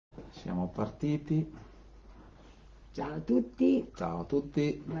Siamo partiti. Ciao a tutti. Ciao a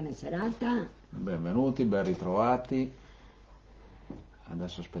tutti. Buona serata. Benvenuti, ben ritrovati.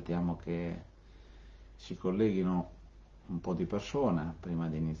 Adesso aspettiamo che si colleghino un po' di persone prima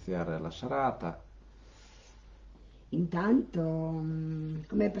di iniziare la serata. Intanto,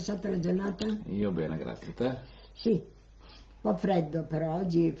 com'è passata la giornata? Io bene, grazie a te. Sì, un po' freddo però,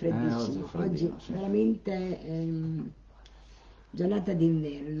 oggi è freddissimo. Oggi è freddino, Oggi sì. veramente giornata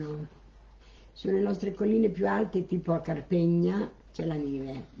d'inverno. Sulle nostre colline più alte, tipo a Carpegna, c'è la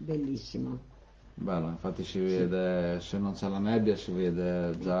neve, bellissimo. Bello, infatti si vede, se non c'è la nebbia si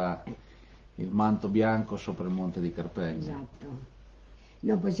vede già il manto bianco sopra il monte di Carpegna. Esatto.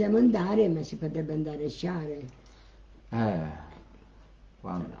 Non possiamo andare, ma si potrebbe andare a sciare.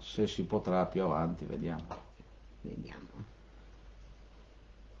 Se si potrà più avanti, vediamo. Vediamo.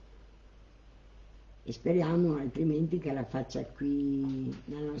 E speriamo altrimenti che la faccia qui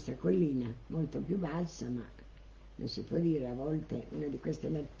nella nostra collina, molto più bassa, ma non si può dire, a volte una di queste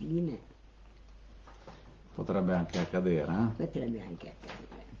mattine Potrebbe anche accadere, eh? potrebbe anche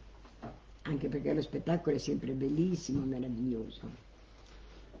accadere, anche perché lo spettacolo è sempre bellissimo, meraviglioso.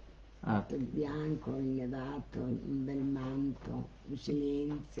 Tutto il bianco, il nevato, un bel manto, un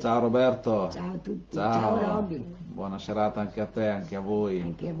silenzio. Ciao Roberto. Ciao a tutti. Ciao. Ciao Robby. Buona serata anche a te, anche a voi.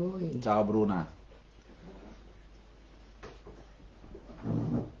 Anche a voi. Ciao Bruna.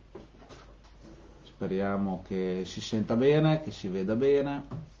 Speriamo che si senta bene, che si veda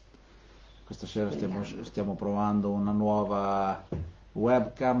bene. Questa sera stiamo provando una nuova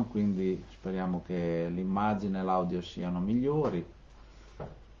webcam, quindi speriamo che l'immagine e l'audio siano migliori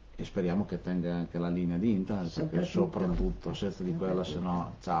e speriamo che tenga anche la linea di internet, perché soprattutto senza di quella, se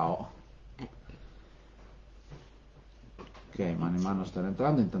no, ciao. Ok, mano in mano stanno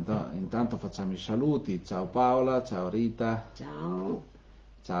entrando, intanto facciamo i saluti. Ciao Paola, ciao Rita. Ciao.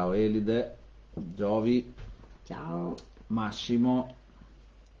 Ciao Elide, Giovi. Ciao. Massimo,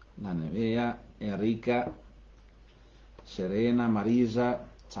 la Nevea, Enrica, Serena, Marisa.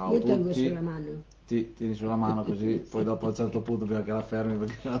 Ciao a tutti. Io tengo sulla mano. Tieni sulla mano così, poi dopo a un certo punto bisogna che la fermi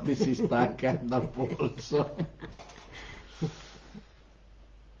perché sennò ti si stacca dal polso.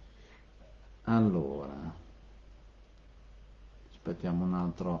 Allora, aspettiamo un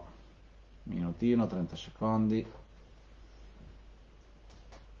altro minutino, 30 secondi.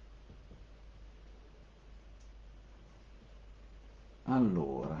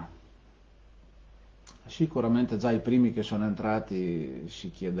 Allora, sicuramente già i primi che sono entrati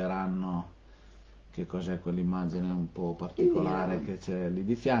si chiederanno che cos'è quell'immagine un po' particolare che c'è lì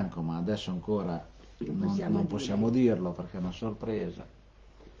di fianco, ma adesso ancora non possiamo dirlo perché è una sorpresa.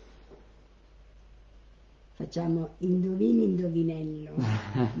 Facciamo indovini indovinello,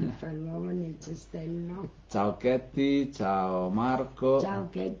 mi fa l'uovo nel cestello. Ciao Chetti, ciao Marco. Ciao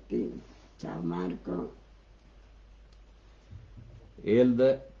Chetti, ciao Marco.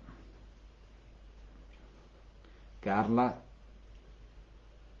 Elde, Carla,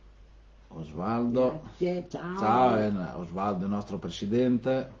 Osvaldo. Grazie, ciao. Ciao, Osvaldo, il nostro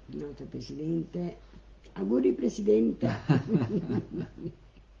presidente. Il nostro presidente. Auguri presidente.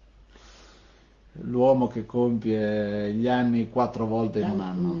 L'uomo che compie gli anni 4 volte in un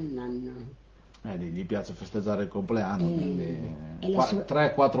anno. Gli piace festeggiare il compleanno, quindi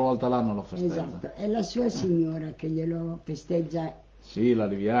 3-4 volte all'anno lo festeggia. Esatto, è la sua signora che glielo festeggia. Sì, la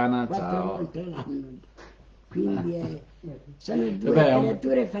Liviana, 4 volte all'anno. Quindi sono due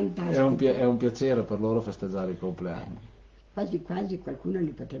creature fantastiche. È un piacere per loro festeggiare il compleanno. Quasi quasi qualcuno li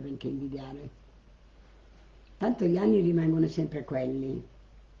potrebbe anche invidiare. Tanto gli anni rimangono sempre quelli.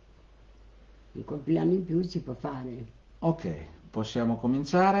 Un compleanno in più si può fare. Ok, possiamo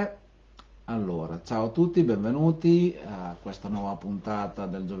cominciare. Allora, ciao a tutti, benvenuti a questa nuova puntata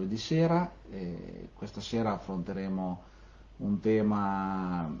del giovedì sera. Questa sera affronteremo un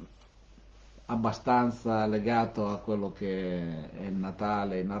tema abbastanza legato a quello che è il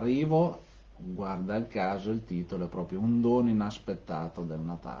Natale in arrivo. Guarda il caso, il titolo è proprio Un dono inaspettato del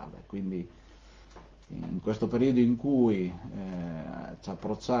Natale, quindi in questo periodo in cui ci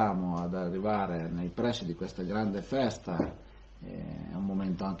approcciamo ad arrivare nei pressi di questa grande festa, è un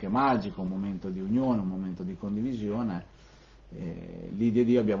momento anche magico, un momento di unione, un momento di condivisione. Lidia ed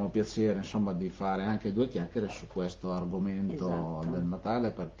io abbiamo piacere, insomma, di fare anche due chiacchiere su questo argomento del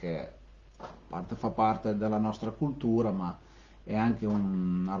Natale, perché fa parte della nostra cultura, ma è anche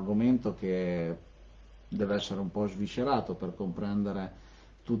un argomento che deve essere un po' sviscerato per comprendere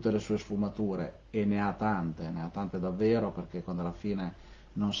tutte le sue sfumature, e ne ha tante davvero, perché quando alla fine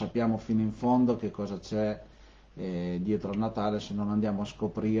non sappiamo fino in fondo che cosa c'è dietro al Natale se non andiamo a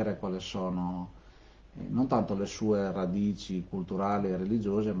scoprire quali sono non tanto le sue radici culturali e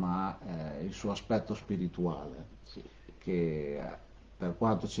religiose, ma il suo aspetto spirituale, che per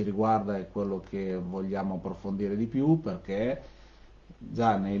quanto ci riguarda è quello che vogliamo approfondire di più, perché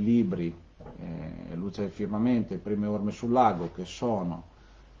già nei libri Luce del firmamento e Prime orme sul lago, che sono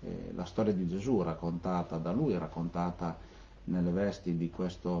la storia di Gesù raccontata da lui, raccontata nelle vesti di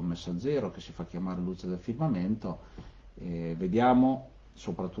questo messaggero che si fa chiamare Luce del firmamento, vediamo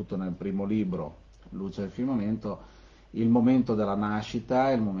soprattutto nel primo libro Luce del firmamento il momento della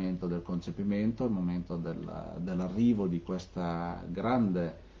nascita, il momento del concepimento, il momento dell'arrivo di questa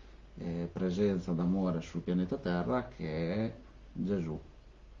grande presenza d'amore sul pianeta Terra, che è Gesù,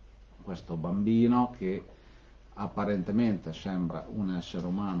 questo bambino che apparentemente sembra un essere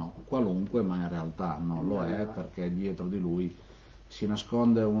umano qualunque, ma in realtà non lo è, perché dietro di lui si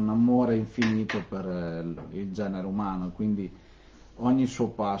nasconde un amore infinito per il genere umano, quindi ogni suo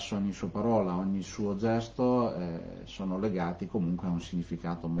passo, ogni sua parola, ogni suo gesto sono legati comunque a un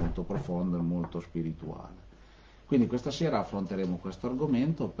significato molto profondo e molto spirituale. Quindi questa sera affronteremo questo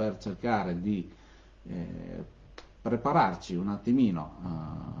argomento per cercare di prepararci un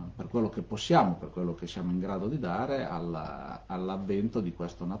attimino per quello che possiamo, per quello che siamo in grado di dare all'avvento di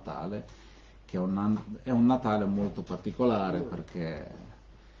questo Natale, che è un Natale molto particolare, perché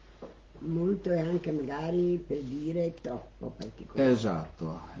molto e anche magari per dire troppo particolare.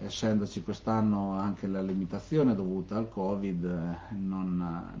 esatto, essendoci quest'anno anche la limitazione dovuta al Covid,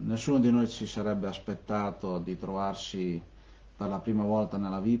 nessuno di noi ci sarebbe aspettato di trovarsi per la prima volta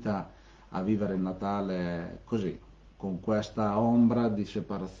nella vita a vivere il Natale così, con questa ombra di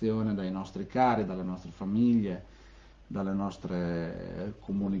separazione dai nostri cari, dalle nostre famiglie, dalle nostre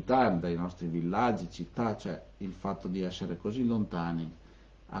comunità, dai nostri villaggi, città, cioè il fatto di essere così lontani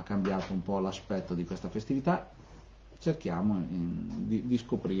ha cambiato un po' l'aspetto di questa festività. Cerchiamo di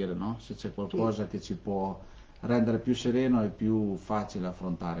scoprire, no? Se c'è qualcosa che ci può rendere più sereno e più facile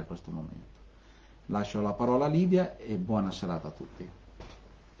affrontare questo momento. Lascio la parola a Lidia e buona serata a tutti.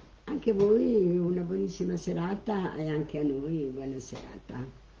 Anche a voi una buonissima serata e anche a noi buona serata.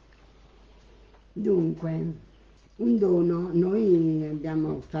 Dunque, un dono, noi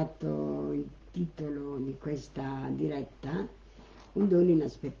abbiamo fatto il titolo di questa diretta, un dono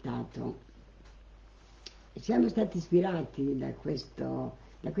inaspettato. Siamo stati ispirati da questo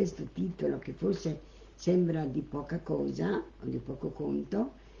titolo, che forse sembra di poca cosa o di poco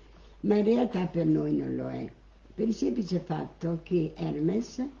conto, ma in realtà per noi non lo è, per il semplice fatto che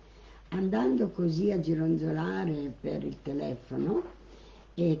Ermes, andando così a gironzolare per il telefono,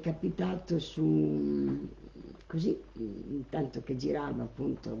 è capitato su, così, intanto che girava,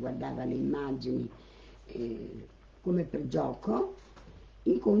 appunto, guardava le immagini come per gioco,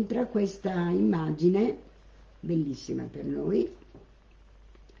 incontra questa immagine bellissima per noi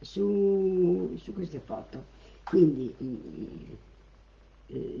su queste foto. Quindi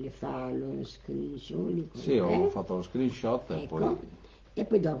le fa lo screenshot. Sì, ho fatto lo screenshot, ecco, e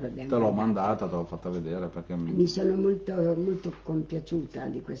poi dopo abbiamo te l'ho mandata, te l'ho fatta vedere, perché mi sono molto, molto compiaciuta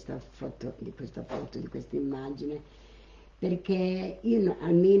di questa foto, di questa immagine, perché io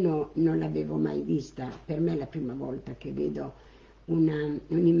almeno non l'avevo mai vista. Per me è la prima volta che vedo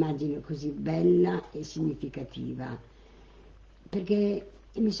un'immagine così bella e significativa, perché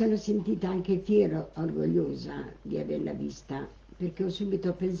mi sono sentita anche fiera, orgogliosa di averla vista, perché ho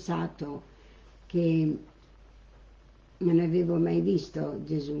subito pensato che non avevo mai visto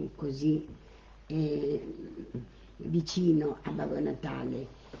Gesù così vicino a Babbo Natale,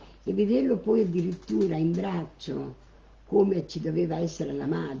 e vederlo poi addirittura in braccio come ci doveva essere la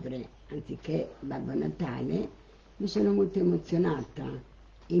madre anziché Babbo Natale, mi sono molto emozionata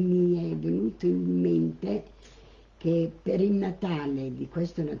e mi è venuto in mente che per il Natale, di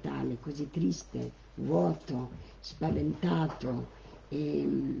questo Natale così triste, vuoto, spaventato,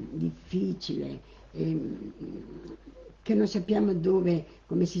 difficile, che non sappiamo dove,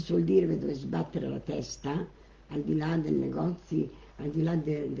 come si suol dire, dove sbattere la testa, al di là dei negozi, al di là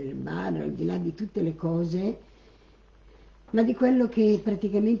del bar, al di là di tutte le cose, ma di quello che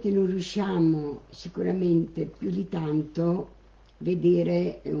praticamente non riusciamo sicuramente più di tanto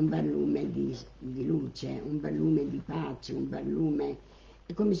vedere un barlume di luce, un barlume di pace, un barlume,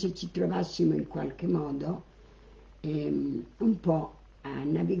 è come se ci trovassimo in qualche modo un po' a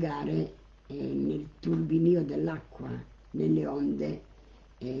navigare nel turbinio dell'acqua, nelle onde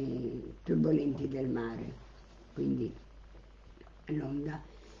turbolenti del mare. Quindi l'onda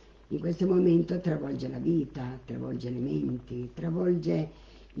in questo momento travolge la vita, travolge le menti, travolge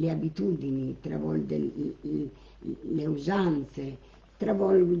le abitudini, travolge le usanze,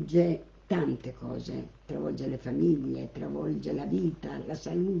 travolge tante cose, travolge le famiglie, travolge la vita, la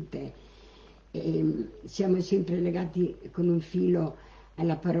salute, e siamo sempre legati con un filo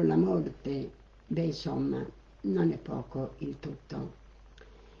alla parola morte. Beh, insomma, non è poco il tutto.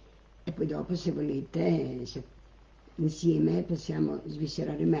 E poi dopo, se volete, insieme possiamo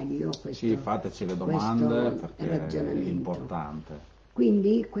sviscerare meglio Sì, fateci le domande perché ragionamento. è importante.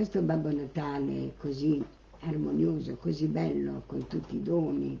 Quindi questo Babbo Natale così armonioso, così bello, con tutti i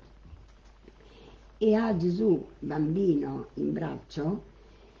doni, e ha Gesù bambino in braccio,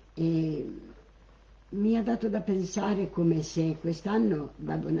 mi ha dato da pensare come se quest'anno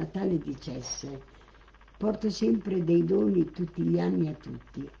Babbo Natale dicesse: porto sempre dei doni tutti gli anni a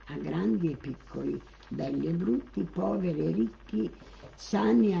tutti, a grandi e piccoli, belli e brutti, poveri e ricchi,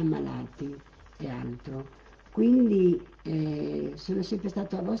 sani e ammalati e altro. Quindi sono sempre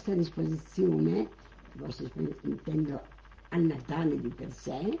stato a vostra disposizione, intendo al Natale di per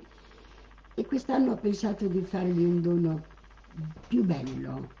sé, e quest'anno ho pensato di farvi un dono più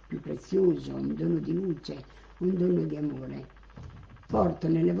bello, più prezioso, un dono di luce, un dono di amore. Porto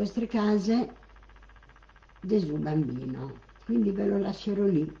nelle vostre case Gesù bambino, quindi ve lo lascerò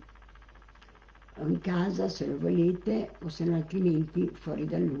lì, o in casa se lo volete, o se no altrimenti fuori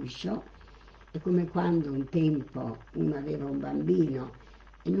dall'uscio. È come quando un tempo uno aveva un bambino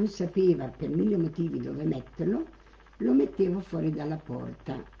e non sapeva per mille motivi dove metterlo, lo mettevo fuori dalla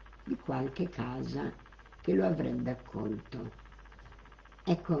porta di qualche casa che lo avrebbe accolto.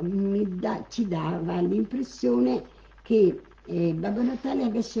 Ecco, ci dava l'impressione che Babbo Natale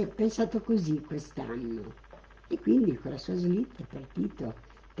avesse pensato così quest'anno, e quindi con la sua slitta è partito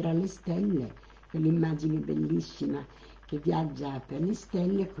tra le stelle, quell'immagine bellissima che viaggia per le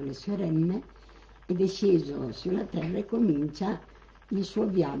stelle con le sue remme, ed è sceso sulla terra e comincia il suo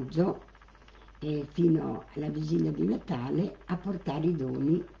viaggio fino alla vigilia di Natale a portare i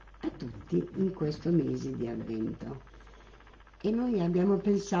doni a tutti in questo mese di Avvento. E noi abbiamo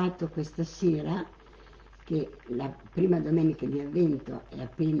pensato questa sera, che la prima domenica di Avvento è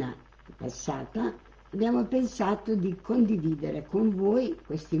appena passata, abbiamo pensato di condividere con voi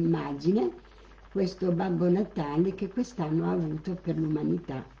questa immagine, questo Babbo Natale che quest'anno ha avuto per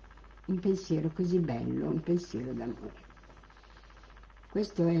l'umanità, un pensiero così bello, un pensiero d'amore.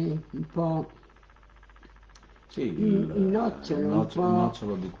 Questo è un po' sì, il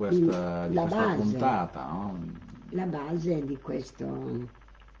nocciolo di questa base, puntata, no? La base di questo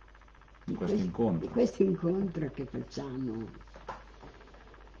incontro che facciamo.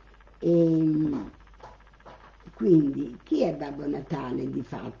 E quindi chi è Babbo Natale di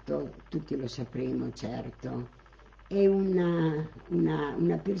fatto? Tutti lo sapremo, certo. È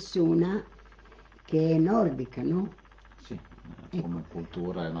una persona che è nordica, no? Sì, come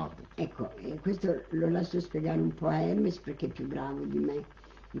cultura è nordica. Ecco, questo lo lascio spiegare un po' a Ermes, perché è più bravo di me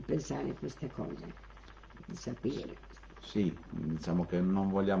di pensare queste cose, di sapere. Sì, diciamo che non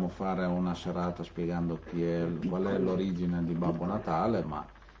vogliamo fare una serata spiegando qual è l'origine di Babbo Natale, ma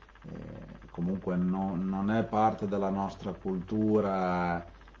comunque non è parte della nostra cultura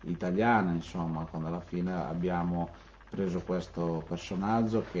italiana, insomma, quando alla fine abbiamo preso questo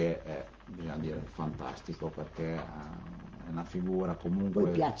personaggio che è, bisogna dire, fantastico, perché è una figura comunque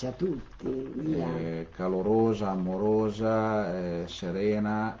Poi piace a tutti, calorosa, amorosa,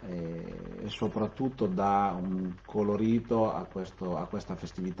 serena, e soprattutto dà un colorito a questa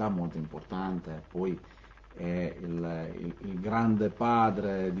festività molto importante. Poi è il grande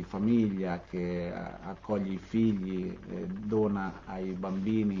padre di famiglia che accoglie i figli, dona ai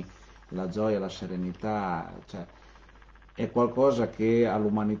bambini la gioia e la serenità, cioè è qualcosa che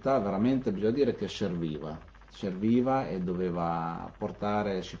all'umanità veramente bisogna dire che serviva e doveva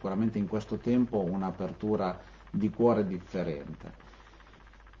portare sicuramente in questo tempo un'apertura di cuore differente.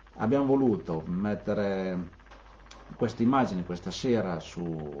 Abbiamo voluto mettere queste immagini questa sera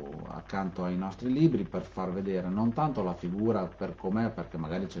accanto ai nostri libri per far vedere non tanto la figura per com'è, perché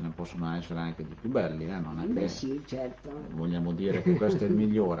magari ce ne possono essere anche di più belli, non è che sì, certo. vogliamo dire che questo è il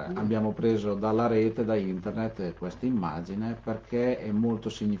migliore. Abbiamo preso dalla rete, da internet, questa immagine perché è molto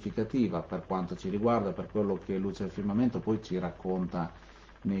significativa per quanto ci riguarda, per quello che Luce del Firmamento poi ci racconta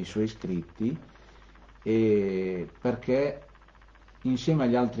nei suoi scritti, e perché insieme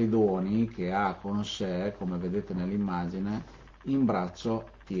agli altri doni che ha con sé, come vedete nell'immagine, in braccio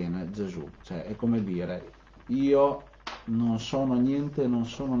tiene Gesù. Cioè è come dire: io non sono niente, non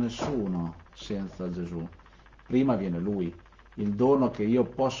sono nessuno senza Gesù. Prima viene Lui. Il dono che io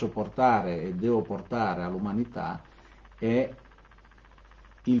posso portare e devo portare all'umanità è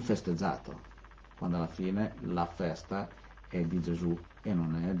il festeggiato, quando alla fine la festa è di Gesù e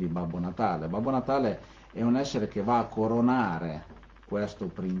non è di Babbo Natale. Babbo Natale è un essere che va a coronare questo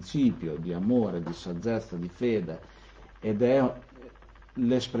principio di amore, di saggezza, di fede, ed è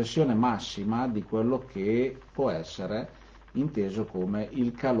l'espressione massima di quello che può essere inteso come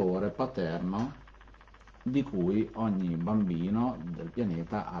il calore paterno di cui ogni bambino del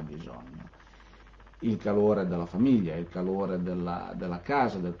pianeta ha bisogno. Il calore della famiglia, il calore della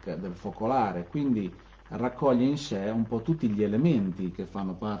casa, del focolare, quindi raccoglie in sé un po' tutti gli elementi che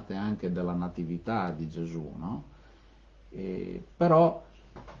fanno parte anche della natività di Gesù, no? Però,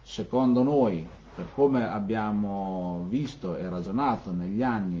 secondo noi, per come abbiamo visto e ragionato negli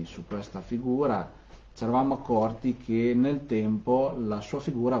anni su questa figura, ci eravamo accorti che nel tempo la sua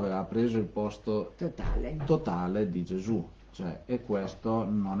figura aveva preso il posto totale di Gesù, e questo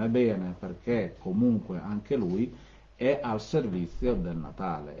non è bene, perché comunque anche lui è al servizio del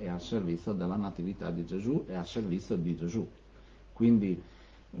Natale, è al servizio della natività di Gesù, è al servizio di Gesù. Quindi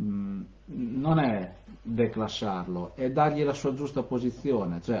non è declassarlo, è dargli la sua giusta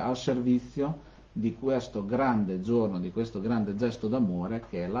posizione, al servizio di questo grande giorno, di questo grande gesto d'amore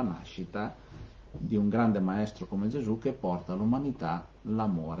che è la nascita di un grande maestro come Gesù, che porta all'umanità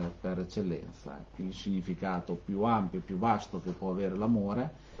l'amore per eccellenza, il significato più ampio, più vasto che può avere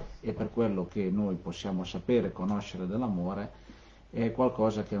l'amore, e per quello che noi possiamo sapere e conoscere dell'amore è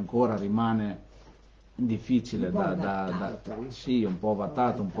qualcosa che ancora rimane difficile un po'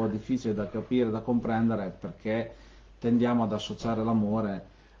 avattato, un po' difficile da capire, da comprendere, perché tendiamo ad associare l'amore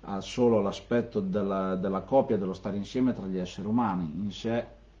a solo l'aspetto della coppia, dello stare insieme tra gli esseri umani. In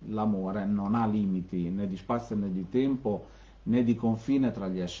sé l'amore non ha limiti né di spazio né di tempo né di confine tra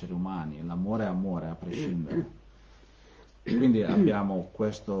gli esseri umani, l'amore è amore a prescindere. Quindi abbiamo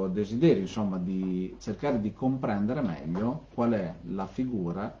questo desiderio, insomma, di cercare di comprendere meglio qual è la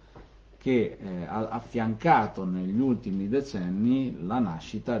figura che ha affiancato negli ultimi decenni la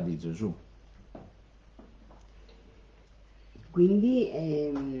nascita di Gesù. Quindi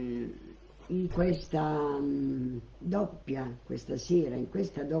in questa sera, in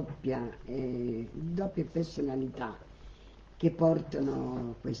questa doppia personalità che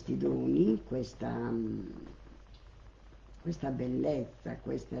portano questi doni, questa bellezza,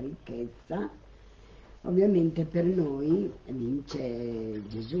 questa ricchezza, ovviamente per noi vince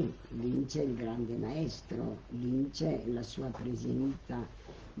Gesù, vince il grande maestro, vince la sua presenza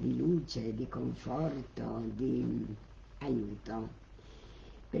di luce, di conforto, di aiuto,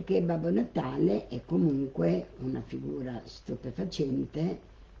 perché Babbo Natale è comunque una figura stupefacente,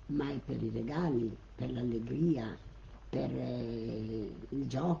 ma è per i regali, per l'allegria, per il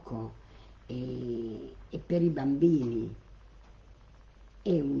gioco e per i bambini.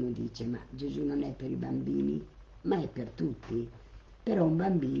 E uno dice: ma Gesù non è per i bambini, ma è per tutti. Però un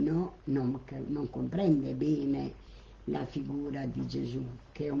bambino non comprende bene la figura di Gesù,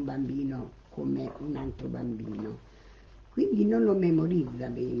 che è un bambino come un altro bambino, quindi non lo memorizza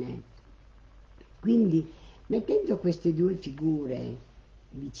bene. Quindi, mettendo queste due figure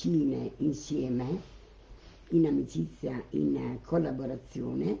vicine insieme, in amicizia, in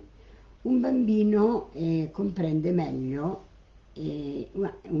collaborazione, un bambino comprende meglio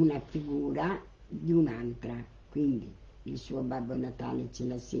una figura di un'altra. Quindi il suo Babbo Natale ce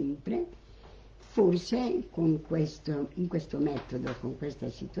l'ha sempre, forse in questo metodo, con questa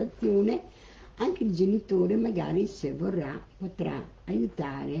situazione, anche il genitore magari, se vorrà, potrà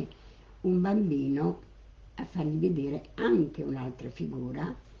aiutare un bambino a fargli vedere anche un'altra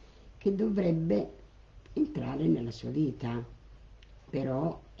figura che dovrebbe entrare nella sua vita,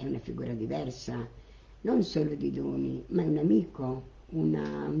 però è una figura diversa, non solo di doni, ma è un amico, un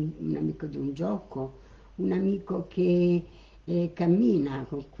amico di un gioco, un amico che cammina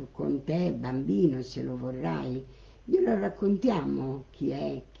con te, bambino, se lo vorrai. Glielo raccontiamo chi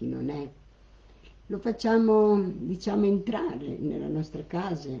è, chi non è. Lo facciamo, diciamo, entrare nella nostra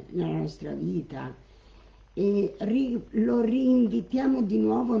casa, nella nostra vita, e lo rinvitiamo di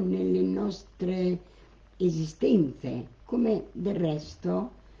nuovo nelle nostre esistenze, come del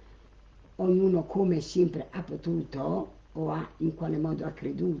resto ognuno, come sempre ha potuto o ha in quale modo ha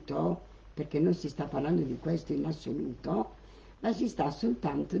creduto, perché non si sta parlando di questo in assoluto, ma si sta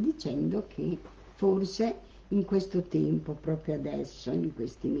soltanto dicendo che forse in questo tempo, proprio adesso, in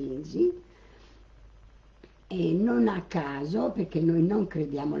questi mesi, e non a caso, perché noi non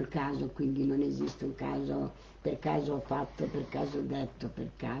crediamo al caso, quindi non esiste un caso, per caso ho fatto, per caso ho detto,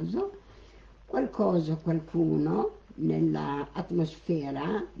 per caso, qualcosa, qualcuno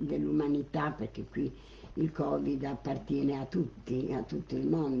nell'atmosfera dell'umanità, perché qui il Covid appartiene a tutti, a tutto il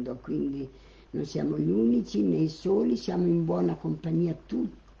mondo, quindi non siamo gli unici né i soli, siamo in buona compagnia,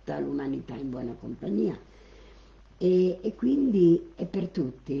 tutta l'umanità in buona compagnia, e quindi è per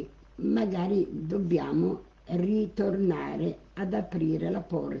tutti. Magari dobbiamo ritornare ad aprire la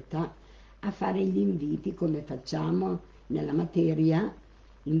porta, a fare gli inviti come facciamo nella materia,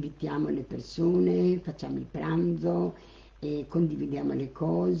 invitiamo le persone, facciamo il pranzo, condividiamo le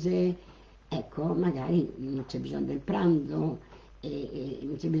cose, ecco, magari non c'è bisogno del pranzo,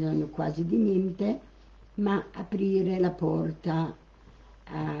 non c'è bisogno quasi di niente, ma aprire la porta,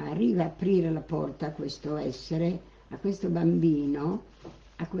 riaprire la porta a questo essere, a questo bambino,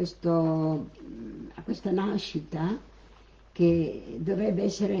 a questa nascita che dovrebbe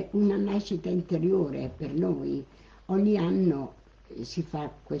essere una nascita interiore per noi. Ogni anno si fa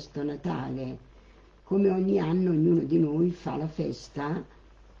questo Natale, come ogni anno ognuno di noi fa la festa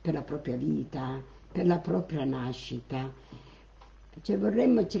per la propria vita, per la propria nascita. Cioè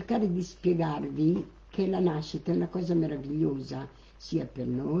vorremmo cercare di spiegarvi che la nascita è una cosa meravigliosa, sia per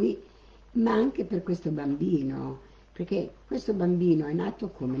noi, ma anche per questo bambino, perché questo bambino è nato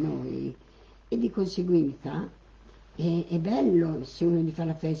come noi e di conseguenza è bello se uno gli fa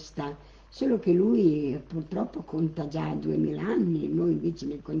la festa, solo che lui purtroppo conta già 2000 anni, noi invece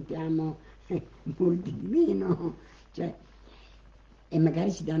ne contiamo molti di meno, cioè, e magari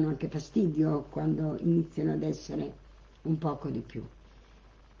si danno anche fastidio quando iniziano ad essere un poco di più.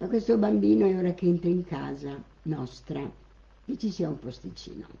 Ma questo bambino è ora che entra in casa nostra e ci sia un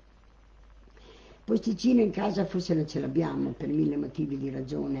posticino. Posticino in casa forse non ce l'abbiamo per 1000 motivi di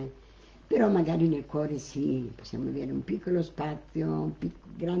ragione, però magari nel cuore sì, possiamo avere un piccolo spazio, un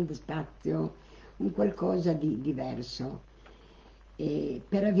grande spazio, un qualcosa di diverso,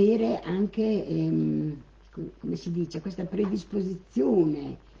 per avere anche, come si dice, questa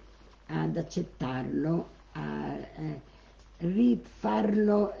predisposizione ad accettarlo, a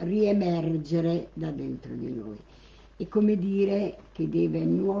farlo riemergere da dentro di noi. È come dire che deve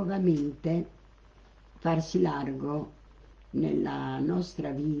nuovamente farsi largo nella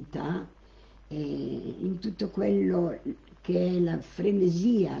nostra vita, in tutto quello che è la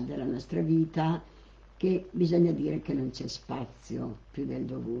frenesia della nostra vita, che bisogna dire che non c'è spazio più del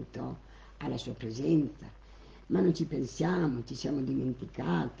dovuto alla sua presenza. Ma non ci pensiamo, ci siamo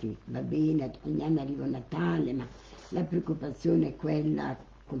dimenticati, va bene, ogni anno arriva Natale, ma la preoccupazione è quella,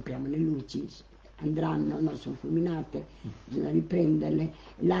 compriamo le luci, andranno, no, sono fulminate, bisogna riprenderle,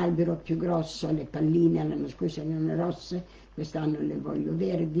 l'albero più grosso, le palline l'anno scorso erano rosse, quest'anno le voglio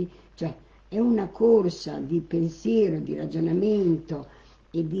verdi, cioè è una corsa di pensiero, di ragionamento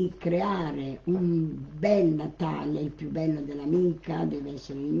e di creare un bel Natale, il più bello dell'amica, deve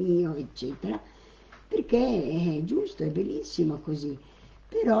essere il mio, eccetera, perché è giusto, è bellissimo così,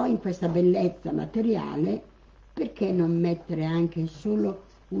 però in questa bellezza materiale perché non mettere anche solo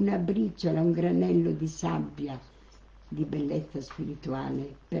una briciola, un granello di sabbia di bellezza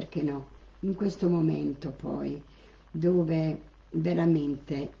spirituale, perché no? In questo momento poi, dove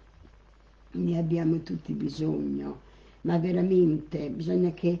veramente ne abbiamo tutti bisogno, ma veramente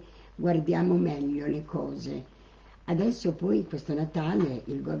bisogna che guardiamo meglio le cose. Adesso poi questo Natale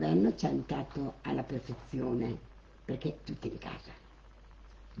il governo ci ha aiutato alla perfezione, perché tutti in casa,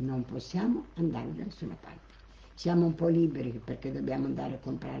 non possiamo andare da nessuna parte. Siamo un po' liberi perché dobbiamo andare a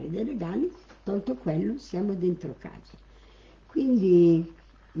comprare dei regali, tolto quello siamo dentro casa. Quindi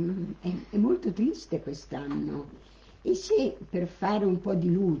è molto triste quest'anno. E se per fare un po'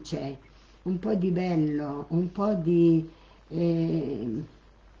 di luce, un po' di bello, un po' di, non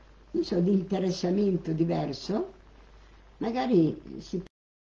so, di interessamento diverso, magari si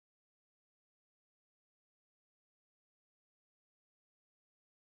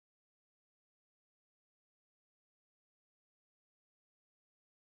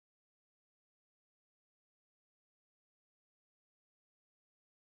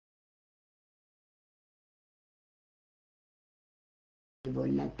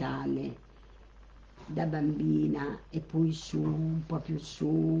il Natale da bambina e poi su, un po' più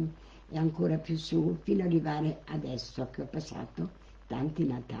su e ancora più su, fino ad arrivare adesso che ho passato tanti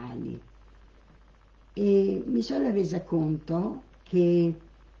Natali. E mi sono resa conto che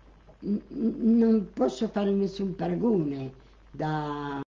non posso fare nessun paragone da